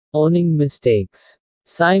Owning mistakes.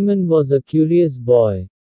 Simon was a curious boy.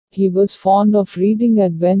 He was fond of reading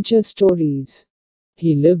adventure stories.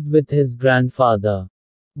 He lived with his grandfather.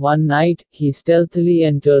 One night, he stealthily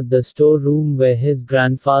entered the storeroom where his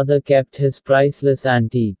grandfather kept his priceless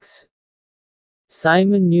antiques.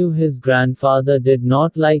 Simon knew his grandfather did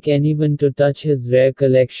not like anyone to touch his rare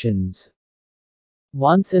collections.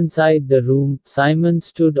 Once inside the room, Simon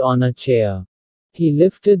stood on a chair. He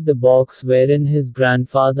lifted the box wherein his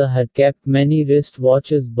grandfather had kept many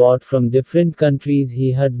wristwatches bought from different countries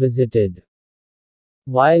he had visited.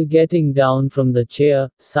 While getting down from the chair,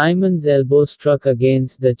 Simon's elbow struck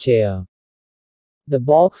against the chair. The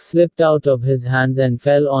box slipped out of his hands and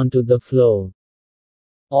fell onto the floor.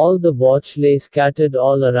 All the watch lay scattered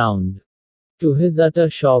all around. To his utter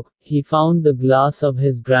shock, he found the glass of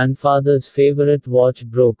his grandfather's favorite watch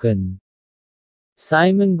broken.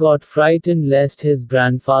 Simon got frightened lest his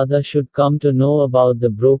grandfather should come to know about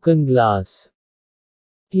the broken glass.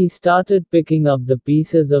 He started picking up the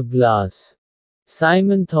pieces of glass.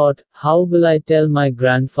 Simon thought, how will I tell my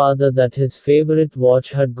grandfather that his favorite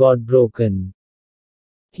watch had got broken?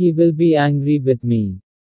 He will be angry with me.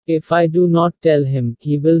 If I do not tell him,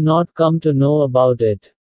 he will not come to know about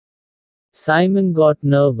it. Simon got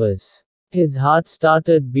nervous. His heart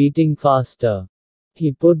started beating faster.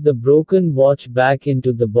 He put the broken watch back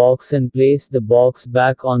into the box and placed the box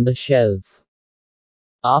back on the shelf.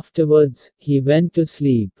 Afterwards, he went to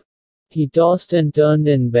sleep. He tossed and turned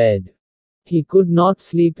in bed. He could not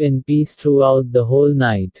sleep in peace throughout the whole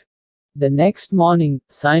night. The next morning,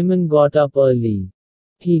 Simon got up early.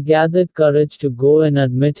 He gathered courage to go and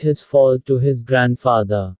admit his fault to his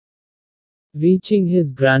grandfather. Reaching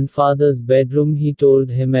his grandfather's bedroom, he told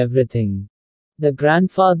him everything. The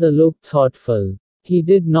grandfather looked thoughtful. He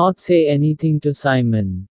did not say anything to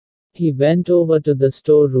Simon. He went over to the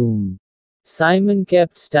storeroom. Simon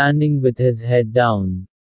kept standing with his head down.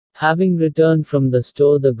 Having returned from the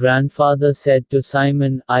store, the grandfather said to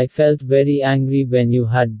Simon, I felt very angry when you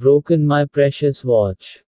had broken my precious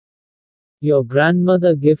watch. Your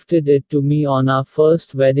grandmother gifted it to me on our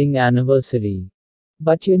first wedding anniversary.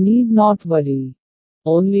 But you need not worry.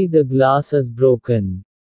 Only the glass is broken.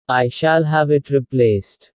 I shall have it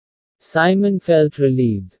replaced. Simon felt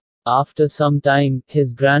relieved. After some time,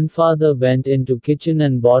 his grandfather went into the kitchen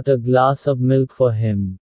and bought a glass of milk for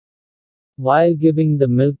him. While giving the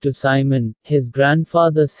milk to Simon, his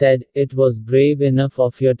grandfather said, It was brave enough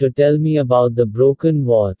of you to tell me about the broken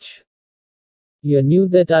watch. You knew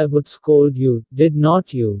that I would scold you, did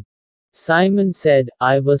not you? Simon said,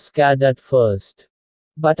 I was scared at first.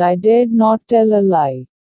 But I dared not tell a lie.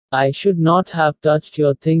 I should not have touched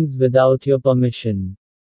your things without your permission.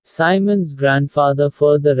 Simon's grandfather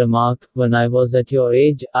further remarked, When I was at your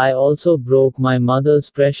age, I also broke my mother's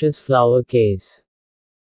precious flower case.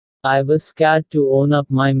 I was scared to own up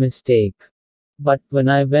my mistake. But when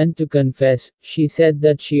I went to confess, she said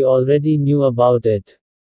that she already knew about it.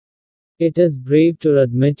 It is brave to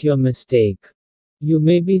admit your mistake. You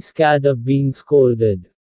may be scared of being scolded.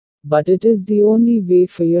 But it is the only way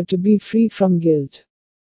for you to be free from guilt.